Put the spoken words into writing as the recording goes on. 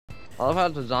I love how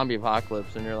it's a zombie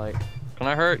apocalypse and you're like, can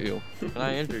I hurt you? Can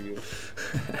I injure you?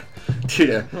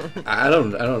 Dude, I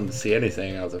don't see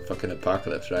anything out of the fucking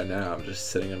apocalypse right now. I'm just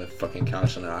sitting on a fucking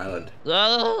couch on an island.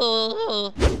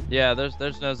 Yeah,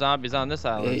 there's no zombies on this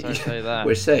island, so I can tell you that.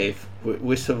 We're safe.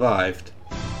 We survived.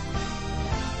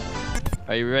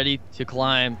 Are you ready to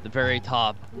climb the very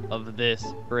top of this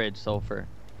bridge, Sulfur?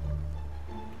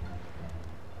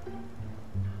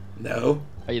 No.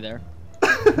 Are you there?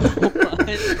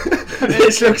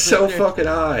 This looks so fucking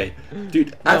high.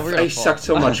 Dude, No, I sucked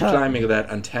so much climbing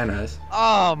that antennas.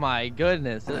 Oh my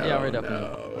goodness. Oh, Yeah, right up here.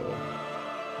 no.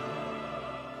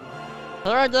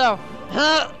 Right now.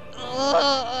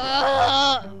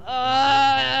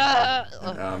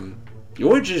 You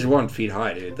were just 1 feet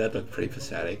high, dude. That looked pretty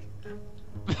pathetic.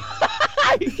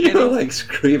 You're like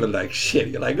screaming like shit.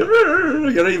 You're like, you're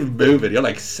not even moving. You're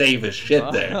like safe as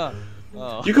shit there.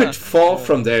 You could fall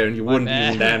from there and you wouldn't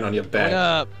even land on your back.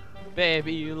 Up,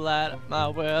 baby, you light up my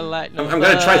world like no. I'm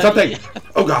gonna try something.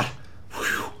 Oh god.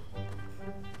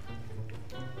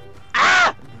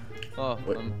 Ah! Oh,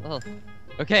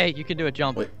 okay, you can do it.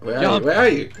 Jump. Wait, where Jump. are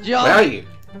you? Jump. Where are you?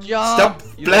 Jump. Stop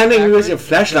blinding me with your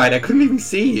flashlight. I couldn't even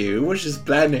see you. It was just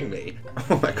blinding me.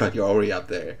 Oh my god, you're already up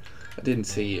there. I didn't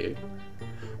see you.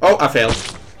 Oh, I failed.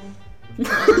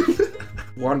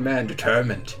 One man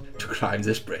determined to climb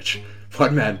this bridge.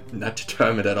 One man not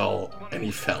determined at all, and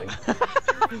he fell.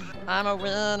 I'm a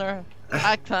winner.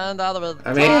 I climbed all the way to the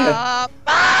I'm here. top.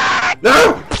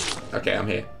 No! Okay, I'm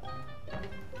here.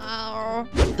 Oh.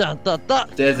 Dun, dun, dun.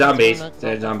 There's zombies.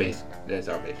 There's zombies. There's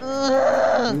zombies.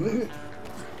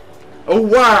 Oh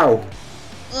wow!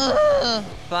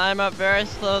 Climb up very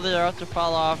slowly or else you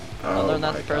fall off. I Oh learned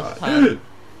that my the first god. time.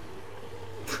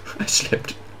 I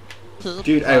slipped.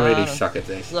 Dude, I really suck at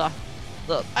this.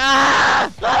 Ah!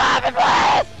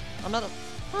 I'm at a...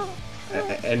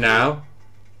 And now?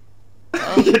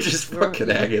 You're just fucking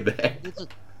hanging there.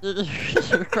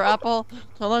 Grapple.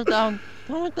 Don't look down.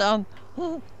 Don't look down.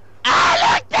 Ah,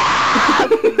 look down!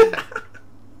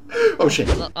 Oh shit.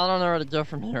 I don't know where to go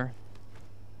from here.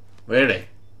 Really?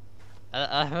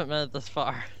 I haven't made it this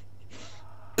far.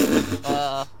 This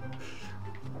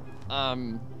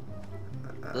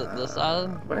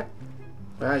island? Where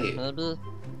are you? Maybe?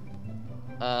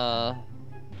 I'm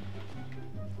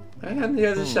on the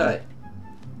other side.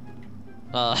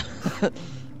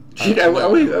 Dude, I are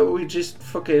we just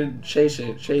fucking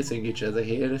chasing each other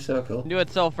here in a circle? do it,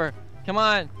 Sulfur. Come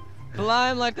on.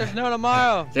 Climb like there's no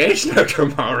tomorrow. There's no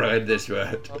tomorrow in this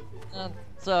world.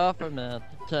 Sulfur man,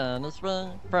 turn this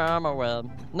way from a web.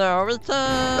 No return.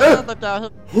 I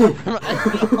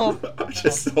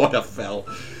just sort of fell.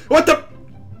 What the?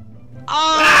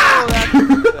 Oh!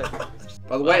 That's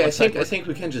By the way, I think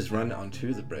we can just run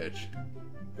onto the bridge.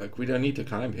 Like, we don't need to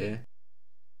climb here.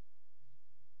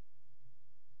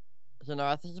 You know,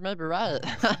 I think you may be right.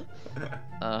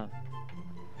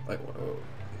 Like,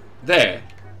 there.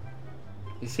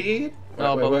 You see it?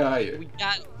 No, but where are you? We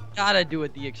gotta do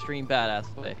it the extreme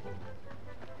badass way.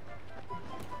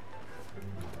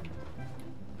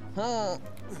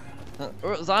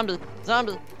 Zombies!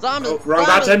 Zombies! Zombies! Oh, wrong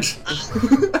zombies. button!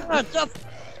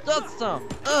 Just some!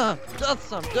 Just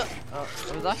some!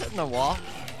 Was I hitting the wall?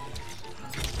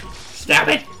 Stab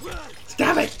it!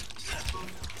 Stab it!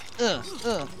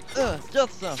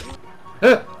 Just some!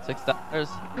 $6.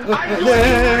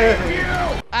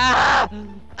 Ah!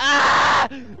 Ah!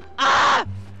 Ah!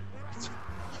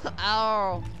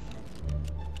 Ow!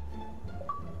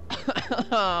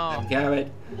 Got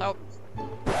it. Help!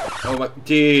 Oh my,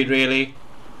 dude, really?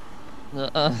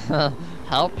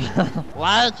 Help!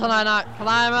 Why can I not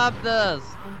climb up this?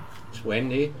 It's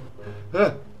windy.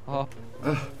 Oh.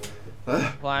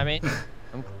 Climbing.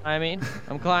 I'm climbing.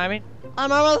 I'm climbing.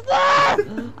 I'm almost there!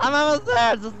 I'm almost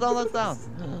there! Just don't look down.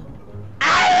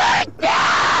 I look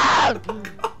down!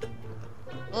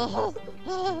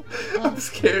 I'm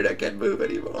scared I can't move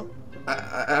anymore.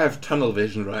 I have tunnel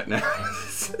vision right now.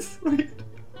 This is weird.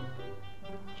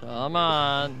 Come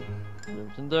on. You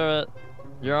can do it.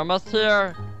 You're almost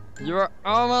here. You're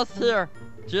almost here.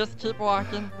 Just keep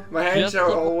walking. My hands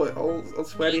are all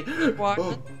sweaty. Keep walking.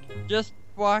 Oh. Just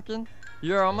walking.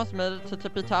 You're almost made it to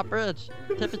Tippy Top Bridge.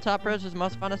 Tippy Top Bridge is the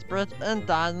most funnest bridge in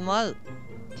Dying Light.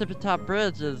 Tippy Top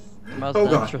Bridge is the most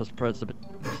dangerous bridge to be.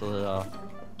 Actually,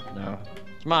 no.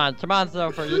 Come on,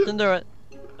 Sulfur. You can do it.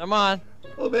 Come on.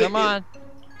 Come on.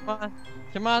 Come on.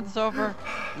 Come on, Sulfur.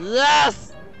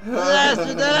 Yes! Yes,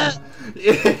 you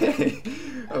did it!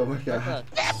 Oh my god.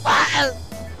 Ah!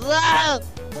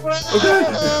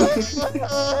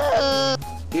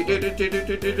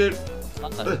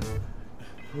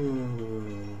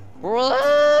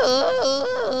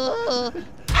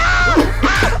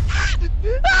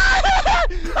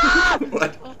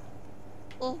 What?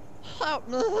 Help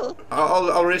me.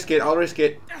 I'll risk it. I'll risk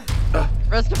it.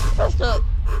 Risk it.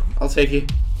 I'll take you.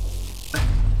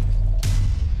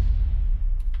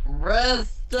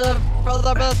 Risk it for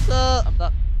the biscuit. I'm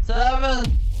done. 7,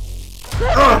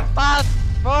 6, 5,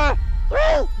 4, 3,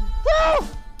 2.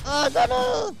 Oh, damn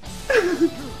it.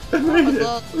 I made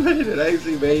it. I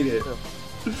actually made it.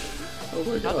 Oh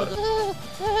my god.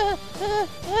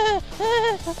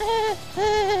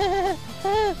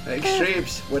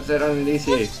 Extremes, what's that underneath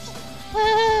you?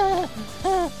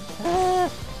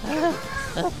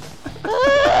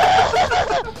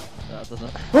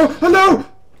 Oh no!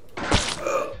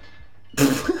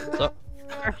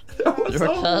 There was a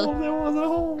hole. There was a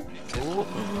hole.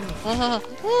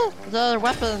 The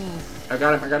weapons. I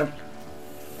got him.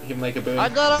 He can make a boom. I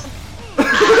got him.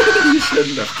 You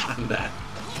shouldn't have done that.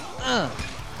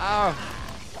 Ow.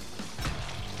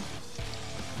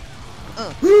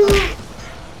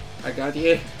 I got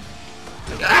you.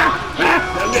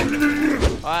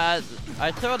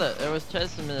 I killed it. It was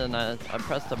chasing me and I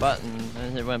pressed the button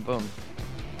and it went boom.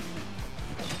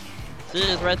 See,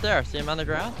 he's right there. See him on the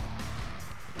ground?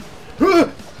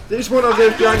 There's one of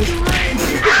those guys.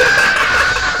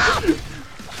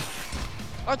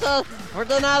 Okay, we're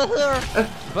getting out of here.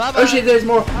 Bye bye. Oh shit, there's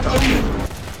more.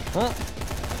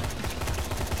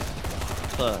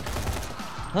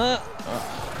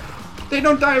 They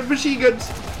don't die of machine guns.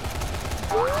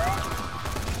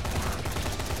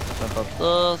 What about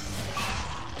this?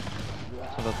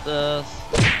 What about this?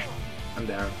 I'm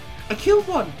down. I killed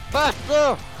one. Fuck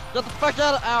you! Get the fuck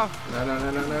out of— Ow! No.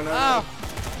 Ow!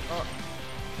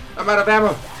 I'm out of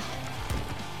ammo.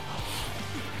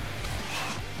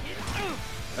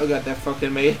 Oh god, that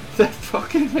fucking me. That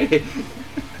fucking me.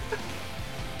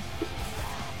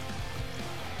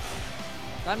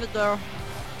 Time to go.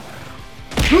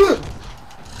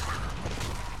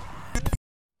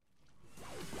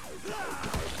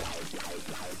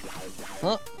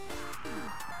 Huh?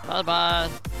 Bye bye.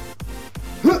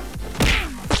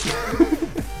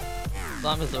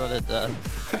 Zombies already dead.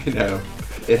 I know.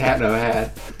 It had no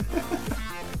hat.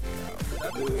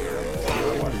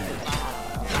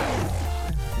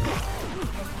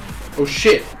 Oh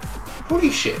shit! Holy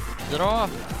shit! Get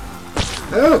off!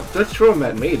 Oh, don't throw them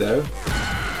at me though.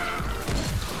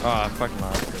 Oh, fuck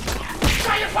no.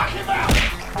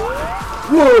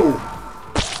 Whoa!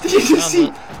 Did you just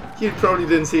see? You probably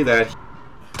didn't see that.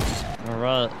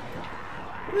 Alright.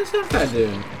 What is that guy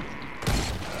doing?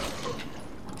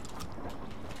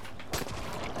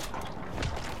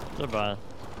 Goodbye.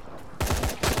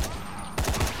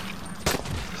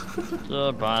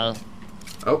 Goodbye.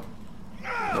 Oh.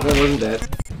 That wasn't dead.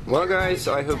 Well guys,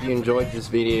 I hope you enjoyed this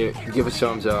video. Give a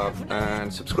thumbs up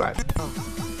and subscribe.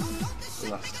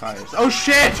 Lost tires. Oh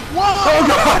shit! Whoa! Oh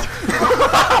god!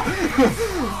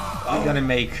 I'm gonna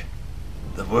make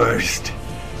the worst,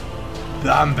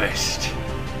 dumbest,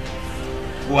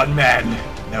 one man,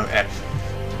 no F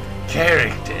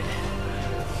character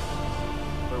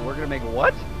We're gonna make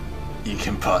what? you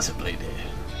can possibly do.